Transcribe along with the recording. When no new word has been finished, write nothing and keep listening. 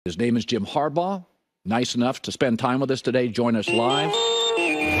His name is Jim Harbaugh. Nice enough to spend time with us today. Join us live.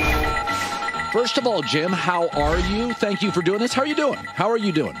 First of all, Jim, how are you? Thank you for doing this. How are you doing? How are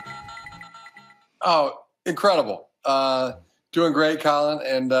you doing? Oh, incredible. Doing great, Colin.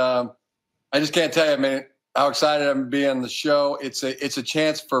 And I just can't tell you, I mean, how excited I'm to be on the show. It's a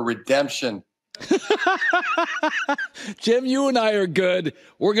chance for redemption. Jim, you and I are good.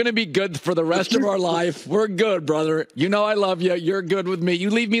 We're going to be good for the rest of our life. We're good, brother. You know I love you. You're good with me. You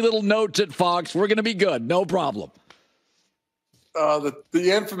leave me little notes at Fox. We're going to be good. No problem. The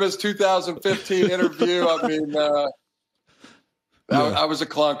infamous 2015 interview. I mean, I was a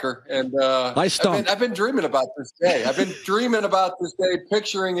clunker, and I stunk. I've been dreaming about this day. I've been dreaming about this day,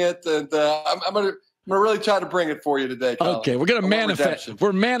 picturing it, and I'm going to really try to bring it for you today, Colin. Okay, we're going to manifest.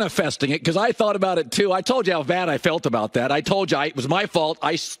 We're manifesting it because I thought about it too. I told you how bad I felt about that. I told you it was my fault.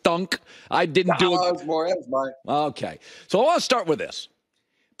 I stunk. I didn't do it. It was mine. Okay, so I want to start with this.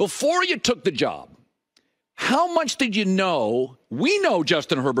 Before you took the job, how much did you know? We know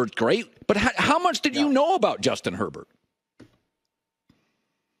Justin Herbert's great, but how much did you know about Justin Herbert?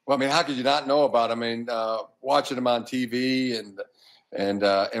 Well, I mean, how could you not know about him? I mean, watching him on TV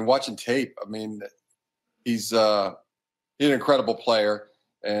and watching tape. I mean, he's an incredible player,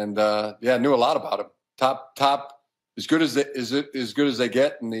 and knew a lot about him. Top, as good as they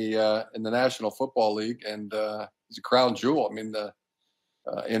get in the National Football League, and he's a crown jewel. I mean,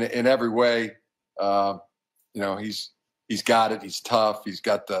 in every way, he's got it. He's tough. He's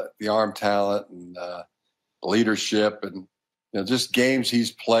got the arm talent and leadership, and just games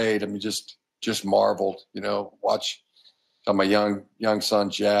he's played. I mean, just marveled. Watch my young son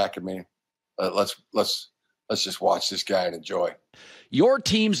Jack. I mean, let's just watch this guy and enjoy. Your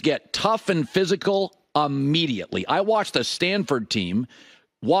teams get tough and physical immediately. I watched the Stanford team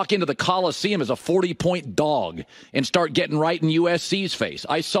walk into the Coliseum as a 40-point dog and start getting right in USC's face.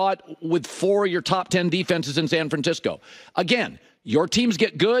 I saw it with 4 of your top 10 defenses in San Francisco. Again, your teams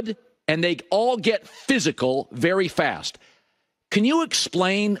get good, and they all get physical very fast. Can you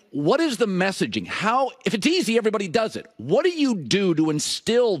explain what is the messaging? How, if it's easy, everybody does it. What do you do to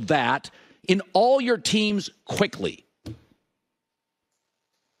instill that in all your teams quickly?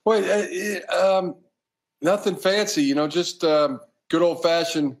 Well, nothing fancy, just good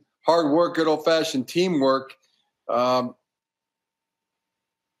old-fashioned hard work, good old-fashioned teamwork. Guys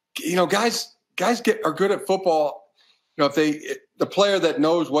are good at football. If the player that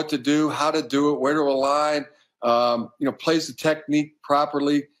knows what to do, how to do it, where to align, plays the technique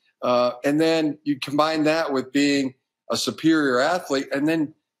properly, and then you combine that with being a superior athlete, and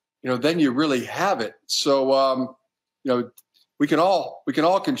then you really have it. So we can all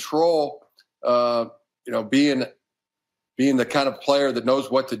control being the kind of player that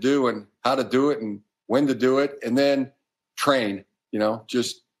knows what to do and how to do it and when to do it, and then train.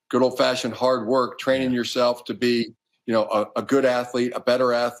 Just good old fashioned hard work, training yourself to be a good athlete, a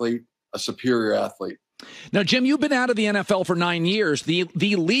better athlete, a superior athlete. Now, Jim, you've been out of the NFL for 9 years. The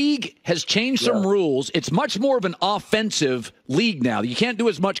league has changed some rules. It's much more of an offensive league now. You can't do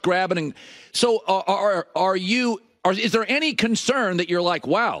as much grabbing. So is there any concern that you're like,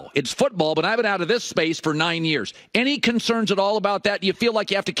 wow, it's football, but I've been out of this space for 9 years? Any concerns at all about that? Do you feel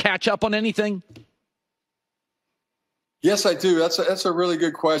like you have to catch up on anything? Yes, I do. That's a really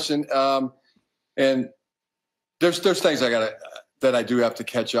good question. And there's things that I do have to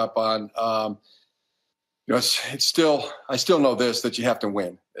catch up on. I still know that you have to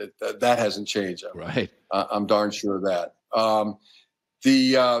win. That hasn't changed. Right. I'm darn sure of that.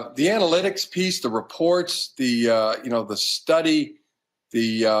 The analytics piece, the reports, the study,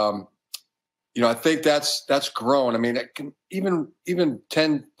 I think that's grown. I mean, even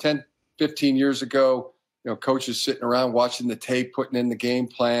 10, 15 years ago, coaches sitting around watching the tape, putting in the game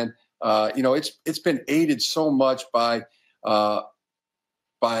plan. It's been aided so much by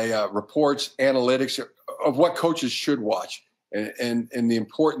reports, analytics of what coaches should watch and the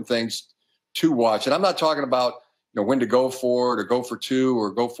important things to watch. And I'm not talking about when to go for it or go for two or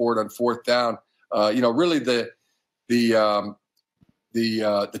go for it on fourth down. Really the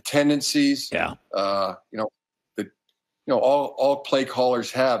tendencies. Yeah. All play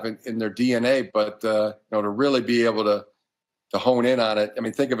callers have in their DNA, but to really be able to hone in on it. I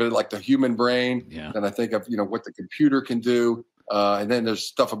mean, think of it like the human brain. Yeah. And I think of what the computer can do. And then there's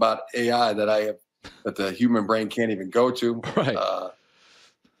stuff about AI that the human brain can't even go to. Right.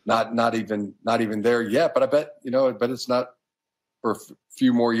 Not even there yet, but I bet it's not for a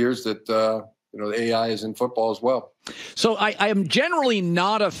few more years that the AI is in football as well. So I am generally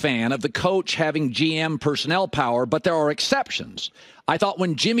not a fan of the coach having GM personnel power, but there are exceptions. I thought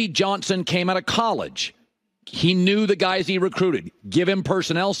when Jimmy Johnson came out of college, He knew the guys he recruited. Give him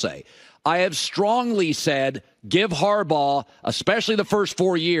personnel say. I have strongly said, give Harbaugh, especially the first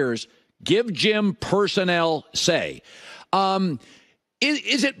 4 years, give Jim personnel say.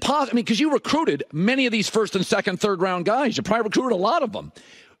 Is it possible? I mean, because you recruited many of these first and second, third round guys. You probably recruited a lot of them.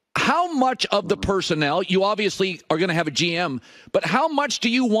 How much of the personnel, you obviously are going to have a GM, but how much do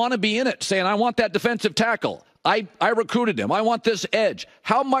you want to be in it saying, I want that defensive tackle. I recruited him. I want this edge.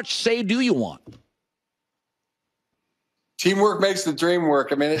 How much say do you want? Teamwork makes the dream work.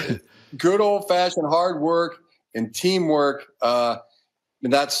 I mean, good old-fashioned hard work and teamwork. And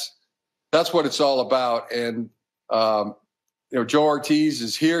that's what it's all about. And Joe Ortiz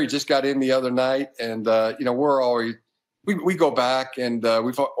is here. He just got in the other night, and we're always we go back, and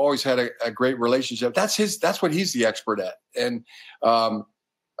we've always had a great relationship. That's what he's the expert at. And I'm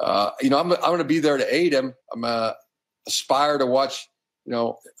going to be there to aid him. I'm aspire to watch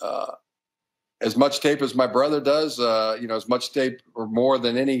as much tape as my brother does, as much tape or more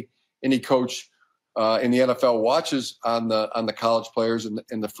than any coach in the NFL watches on the college players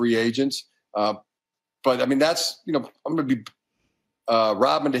and the free agents. But I mean, I'm going to be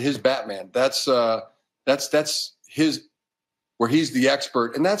Robin to his Batman. That's his where he's the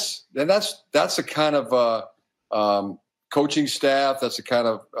expert, and that's the kind of coaching staff. That's the kind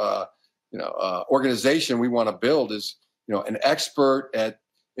of organization we want to build. Is an expert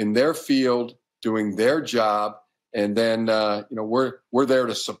in their field, doing their job, and then we're there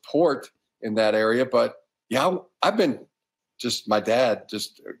to support in that area. But yeah, I've been my dad,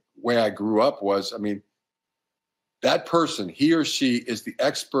 just the way I grew up was, I mean, that person, he or she is the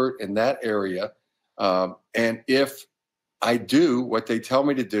expert in that area. And if I do what they tell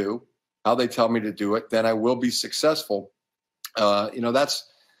me to do, how they tell me to do it, then I will be successful. That's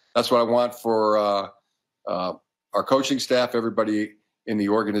what I want for our coaching staff, everybody in the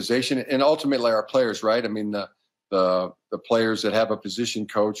organization, and ultimately our players, right? I mean, the players that have a position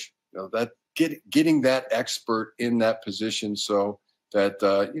coach, that getting that expert in that position so that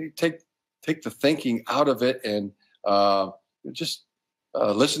you take the thinking out of it and just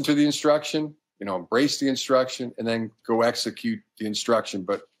listen to the instruction, embrace the instruction, and then go execute the instruction.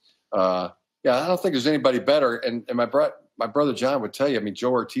 But I don't think there's anybody better. And my brother John would tell you, I mean,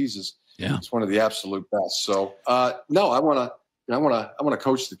 Joe Ortiz is one of the absolute best. So no, I want to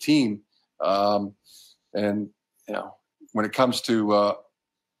coach the team. And when it comes to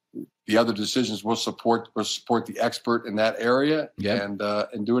the other decisions, we'll support the expert in that area and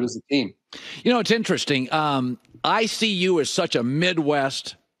do it as a team. It's interesting. I see you as such a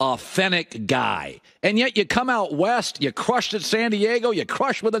Midwest authentic guy, and yet you come out west, you crushed at San Diego, you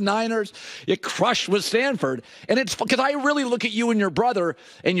crushed with the Niners, you crushed with Stanford, and it's because I really look at you and your brother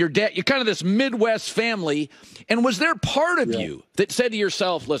and your dad. You're kind of this Midwest family, and was there part of you that said to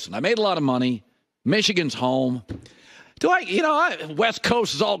yourself, listen, I made a lot of money, Michigan's home, West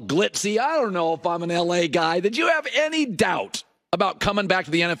Coast is all glitzy, I don't know if I'm an LA guy. Did you have any doubt about coming back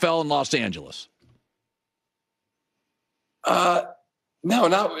to the NFL in Los Angeles? No,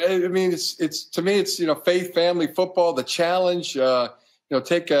 not. I mean, it's to me, it's faith, family, football, the challenge.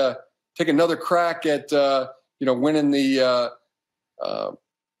 Take another crack at winning the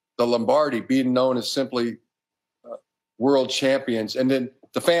Lombardi, being known as simply world champions, and then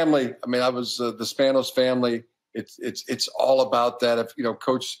the family. I mean, I was the Spanos family. It's all about that. If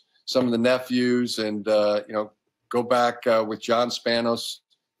coach some of the nephews, and go back with John Spanos,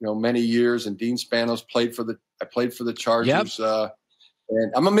 many years, and Dean Spanos I played for the Chargers. Yep. And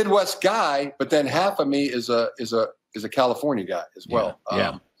I'm a Midwest guy, but then half of me is a California guy as well.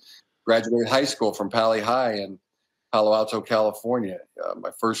 Graduated high school from Pali High in Palo Alto, California.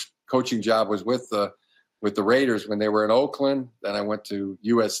 My first coaching job was with the Raiders when they were in Oakland. Then I went to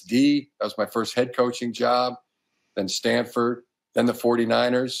USD. That was my first head coaching job. Then Stanford. Then the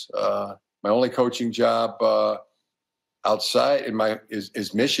 49ers. My only coaching job outside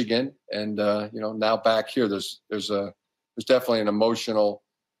is Michigan, and now back here. There's definitely an emotional,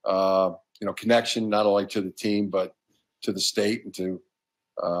 connection, not only to the team, but to the state and to,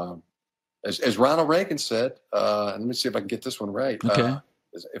 as Ronald Reagan said, let me see if I can get this one right. Okay.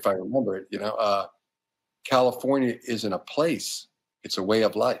 If I remember it, California isn't a place, it's a way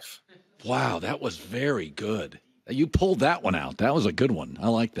of life. Wow. That was very good. You pulled that one out. That was a good one. I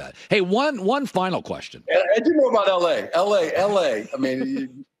like that. Hey, one final question. I do know about LA. I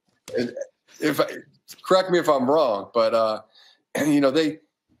mean, correct me if I'm wrong, but they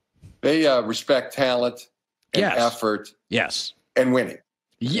respect talent and effort. Yes. And winning.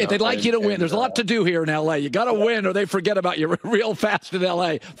 Yeah, they'd like you to win. There's a lot to do here in LA. You got to win or they forget about you real fast in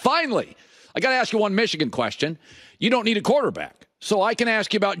LA. Finally, I got to ask you one Michigan question. You don't need a quarterback. So I can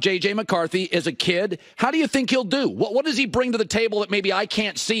ask you about JJ McCarthy as a kid. How do you think he'll do? What does he bring to the table that maybe I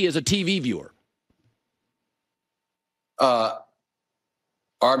can't see as a TV viewer?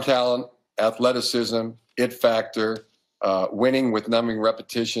 Arm talent, athleticism, it factor, winning with numbing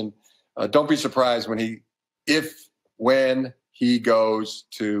repetition. Don't be surprised when he goes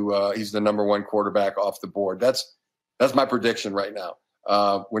to he's the number one quarterback off the board. That's my prediction right now.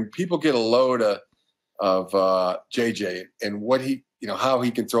 When people get a load of JJ and what how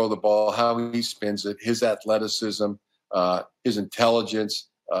he can throw the ball, how he spins it, his athleticism, his intelligence,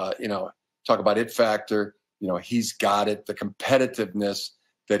 talk about it factor. He's got it, the competitiveness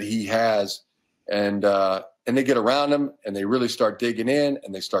that he has, and they get around him and they really start digging in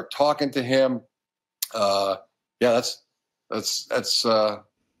and they start talking to him. That's an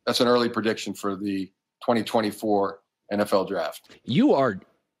early prediction for the 2024 NFL draft. You are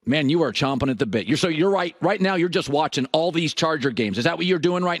chomping at the bit. You're right. Right now, you're just watching all these Charger games. Is that what you're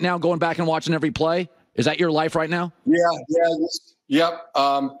doing right now? Going back and watching every play? Is that your life right now? Yep.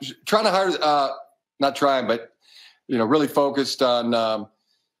 Trying to hire. Not trying, but really focused on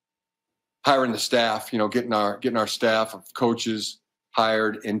hiring the staff. Getting our staff of coaches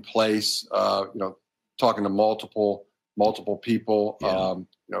hired in place. Talking to multiple people. Yeah.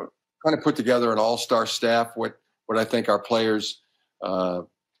 Trying to put together an all-star staff. What I think our players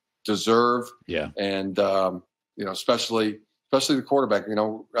deserve. Yeah. And especially the quarterback.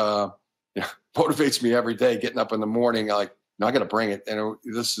 Motivates me every day. Getting up in the morning, I got to bring it. And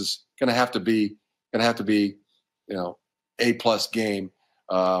this is going to have to be A+ game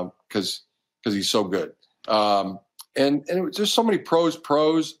because he's so good. And there's so many pros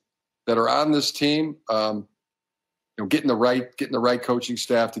that are on this team. Getting the right coaching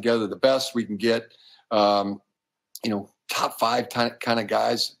staff together, the best we can get. Top 5 kind of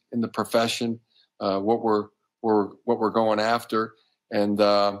guys in the profession. What we're going after, and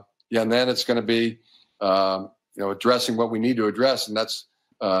then it's going to be addressing what we need to address, and that's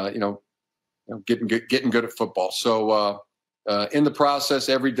getting good at football. So in the process,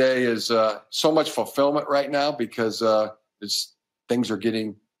 every day is so much fulfillment right now because things are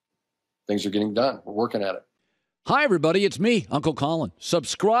getting done. We're working at it. Hi, everybody. It's me, Uncle Colin.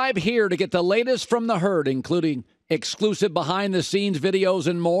 Subscribe here to get the latest from the herd, including exclusive behind-the-scenes videos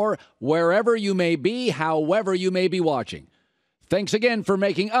and more, wherever you may be, however you may be watching. Thanks again for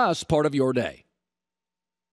making us part of your day.